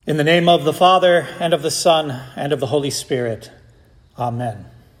In the name of the Father, and of the Son, and of the Holy Spirit. Amen.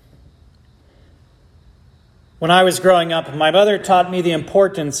 When I was growing up, my mother taught me the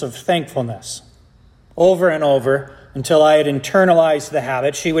importance of thankfulness. Over and over, until I had internalized the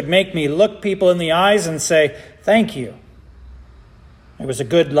habit, she would make me look people in the eyes and say, "Thank you." It was a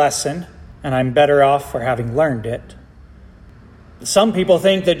good lesson, and I'm better off for having learned it. Some people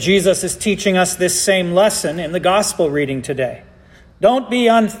think that Jesus is teaching us this same lesson in the gospel reading today. Don't be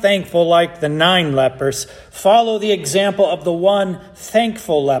unthankful like the 9 lepers. Follow the example of the one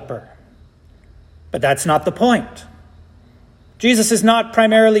thankful leper. But that's not the point. Jesus is not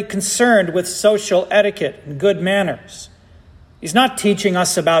primarily concerned with social etiquette and good manners. He's not teaching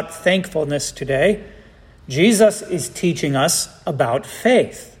us about thankfulness today. Jesus is teaching us about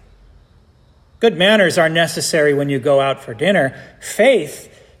faith. Good manners are necessary when you go out for dinner. Faith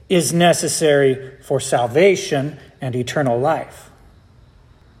is necessary for salvation and eternal life.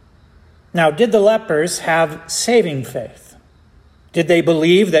 Now, did the lepers have saving faith? Did they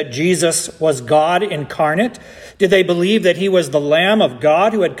believe that Jesus was God incarnate? Did they believe that he was the Lamb of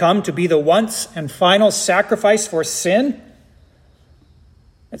God who had come to be the once and final sacrifice for sin?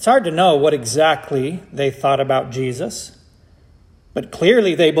 It's hard to know what exactly they thought about Jesus, but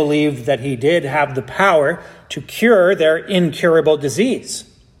clearly they believed that he did have the power to cure their incurable disease.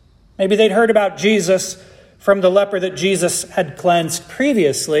 Maybe they'd heard about Jesus from the leper that Jesus had cleansed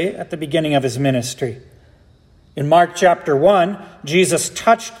previously at the beginning of his ministry. In Mark chapter 1, Jesus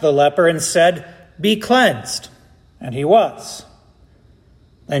touched the leper and said, "Be cleansed," and he was.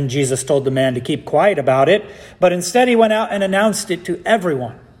 Then Jesus told the man to keep quiet about it, but instead he went out and announced it to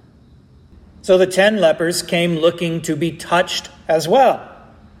everyone. So the 10 lepers came looking to be touched as well.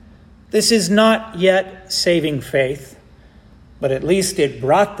 This is not yet saving faith, but at least it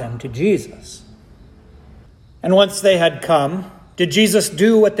brought them to Jesus. And once they had come, did Jesus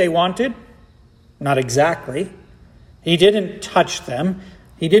do what they wanted? Not exactly. He didn't touch them.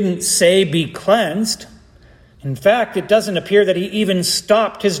 He didn't say, "Be cleansed." In fact, it doesn't appear that he even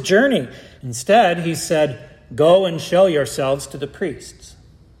stopped his journey. Instead, he said, "Go and show yourselves to the priests."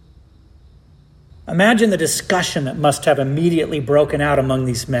 Imagine the discussion that must have immediately broken out among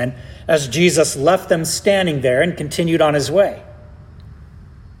these men as Jesus left them standing there and continued on his way.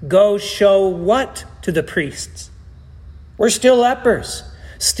 Go show what to the priests? We're still lepers,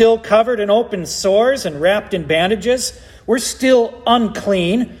 still covered in open sores and wrapped in bandages. We're still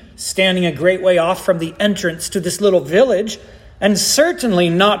unclean, standing a great way off from the entrance to this little village, and certainly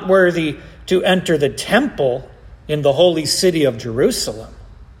not worthy to enter the temple in the holy city of Jerusalem.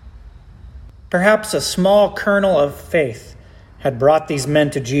 Perhaps a small kernel of faith had brought these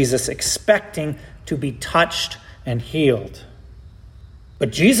men to Jesus, expecting to be touched and healed. But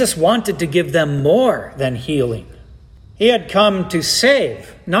Jesus wanted to give them more than healing. He had come to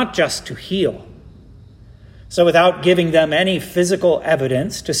save, not just to heal. So without giving them any physical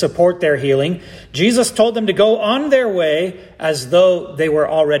evidence to support their healing, Jesus told them to go on their way as though they were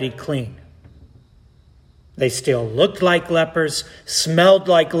already clean. They still looked like lepers, smelled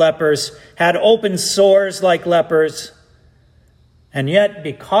like lepers, had open sores like lepers. And yet,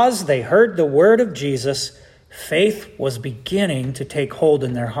 because they heard the word of Jesus, faith was beginning to take hold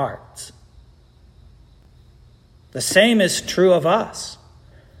in their hearts. The same is true of us.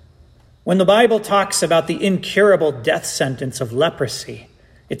 When the Bible talks about the incurable death sentence of leprosy,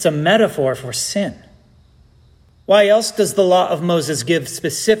 it's a metaphor for sin. Why else does the law of Moses give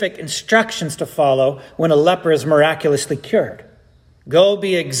specific instructions to follow when a leper is miraculously cured? Go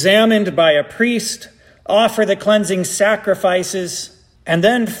be examined by a priest, offer the cleansing sacrifices, and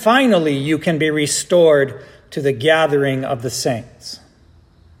then finally you can be restored to the gathering of the saints.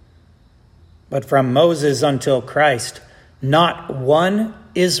 But from Moses until Christ, not one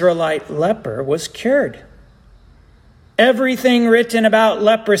Israelite leper was cured. Everything written about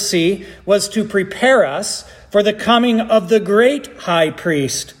leprosy was to prepare us for the coming of the great high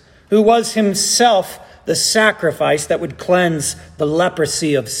priest, who was himself the sacrifice that would cleanse the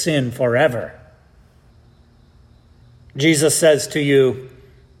leprosy of sin forever. Jesus says to you,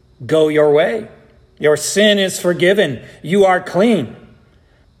 "Go your way. Your sin is forgiven. You are clean."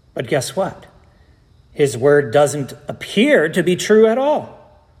 But guess what? His word doesn't appear to be true at all.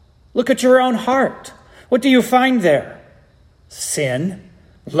 Look at your own heart. What do you find there? Sin,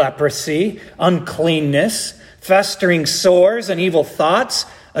 leprosy, uncleanness, festering sores and evil thoughts,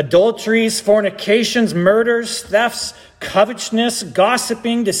 adulteries, fornications, murders, thefts, covetousness,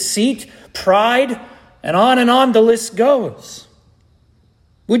 gossiping, deceit, pride, and on the list goes.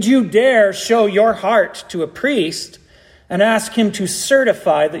 Would you dare show your heart to a priest and ask him to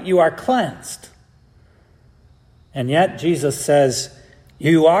certify that you are cleansed? And yet Jesus says,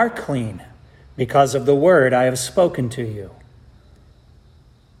 You are clean because of the word I have spoken to you."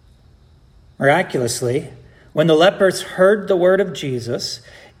 Miraculously, when the lepers heard the word of Jesus,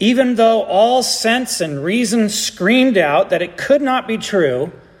 even though all sense and reason screamed out that it could not be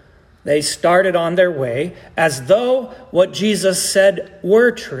true, they started on their way as though what Jesus said were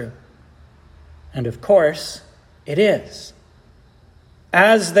true. And of course, it is.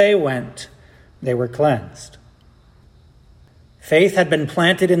 As they went, they were cleansed. Faith had been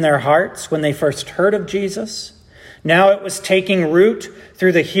planted in their hearts when they first heard of Jesus. Now it was taking root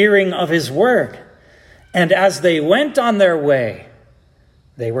through the hearing of his word. And as they went on their way,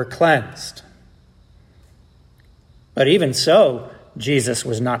 they were cleansed. But even so, Jesus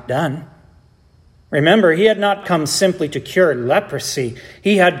was not done. Remember, he had not come simply to cure leprosy.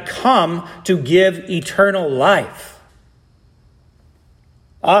 He had come to give eternal life.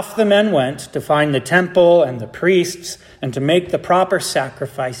 Off the men went to find the temple and the priests and to make the proper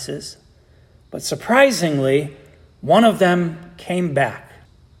sacrifices. But surprisingly, one of them came back.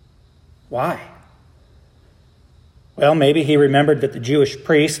 Why? Well, maybe he remembered that the Jewish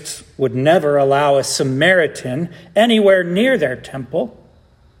priests would never allow a Samaritan anywhere near their temple.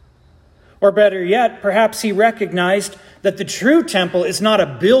 Or better yet, perhaps he recognized that the true temple is not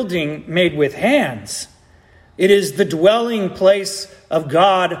a building made with hands. It is the dwelling place of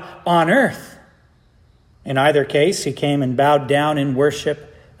God on earth. In either case, he came and bowed down in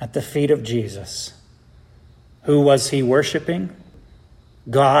worship at the feet of Jesus. Who was he worshiping?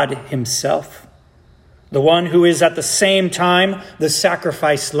 God himself. The one who is at the same time the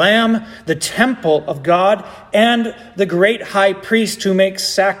sacrificed lamb, the temple of God, and the great high priest who makes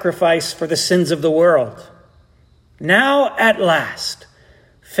sacrifice for the sins of the world. Now, at last,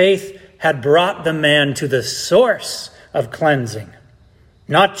 faith had brought the man to the source of cleansing.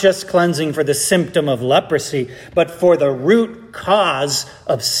 Not just cleansing for the symptom of leprosy, but for the root cause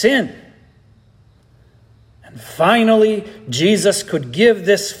of sin. And finally, Jesus could give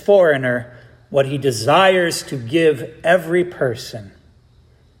this foreigner what he desires to give every person.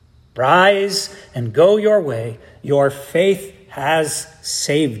 Rise and go your way. Your faith has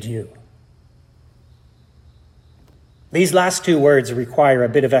saved you. These last two words require a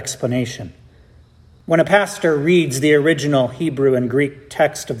bit of explanation. When a pastor reads the original Hebrew and Greek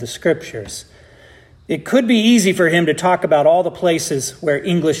text of the Scriptures, it could be easy for him to talk about all the places where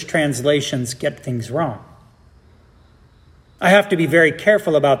English translations get things wrong. I have to be very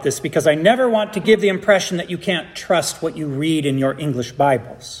careful about this because I never want to give the impression that you can't trust what you read in your English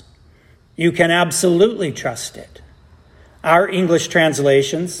Bibles. You can absolutely trust it. Our English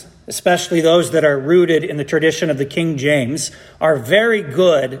translations, especially those that are rooted in the tradition of the King James, are very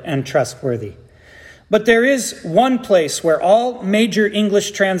good and trustworthy. But there is one place where all major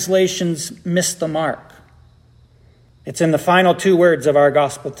English translations miss the mark. It's in the final two words of our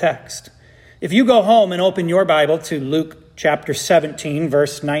gospel text. If you go home and open your Bible to Luke chapter 17,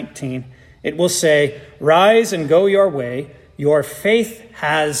 verse 19, it will say, "Rise and go your way. Your faith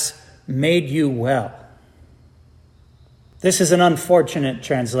has made you well." This is an unfortunate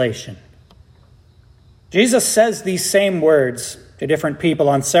translation. Jesus says these same words to different people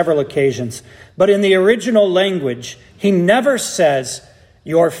on several occasions, but in the original language, he never says,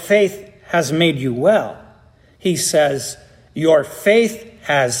 "Your faith has made you well." He says, "Your faith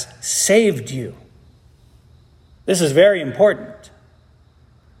has saved you." This is very important.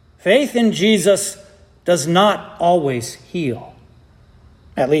 Faith in Jesus does not always heal,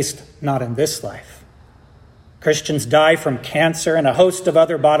 at least not in this life. Christians die from cancer and a host of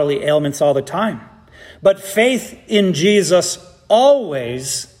other bodily ailments all the time. But faith in Jesus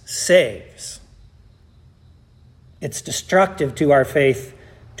always saves. It's destructive to our faith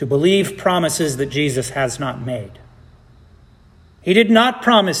to believe promises that Jesus has not made. He did not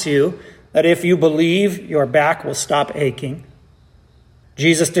promise you that if you believe, your back will stop aching.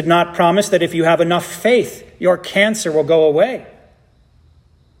 Jesus did not promise that if you have enough faith, your cancer will go away.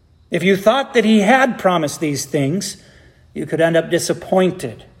 If you thought that he had promised these things, you could end up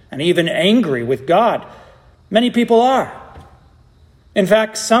disappointed and even angry with God. Many people are. In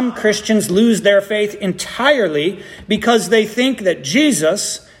fact, some Christians lose their faith entirely because they think that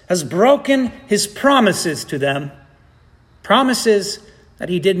Jesus has broken his promises to them, promises that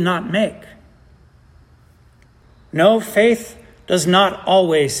he did not make. No, faith does not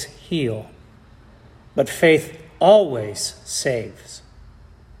always heal, but faith always saves.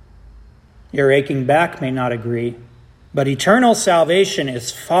 Your aching back may not agree, but eternal salvation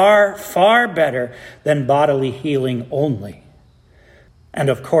is far, far better than bodily healing only. And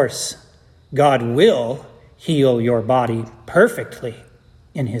of course, God will heal your body perfectly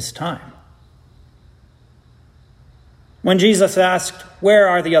in his time. When Jesus asked, "Where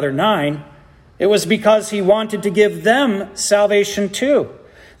are the other 9?" it was because he wanted to give them salvation too.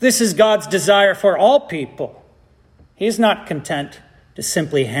 This is God's desire for all people. He is not content to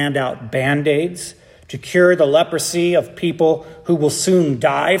simply hand out Band-Aids to cure the leprosy of people who will soon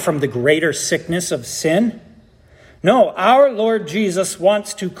die from the greater sickness of sin. No, our Lord Jesus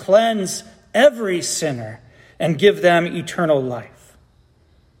wants to cleanse every sinner and give them eternal life.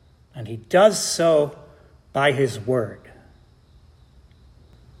 And he does so by his word.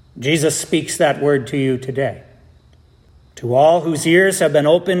 Jesus speaks that word to you today. To all whose ears have been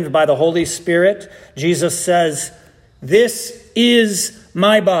opened by the Holy Spirit, Jesus says, "This is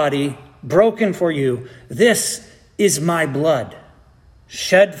my body broken for you. This is my blood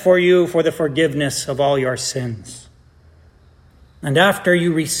shed for you for the forgiveness of all your sins." And after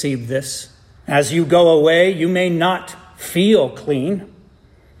you receive this, as you go away, you may not feel clean.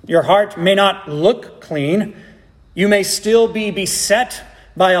 Your heart may not look clean. You may still be beset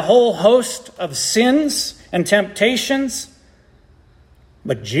by a whole host of sins and temptations.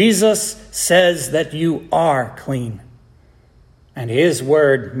 But Jesus says that you are clean, and his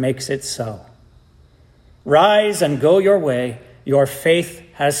word makes it so. Rise and go your way. Your faith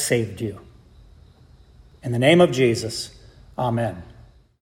has saved you. In the name of Jesus, amen.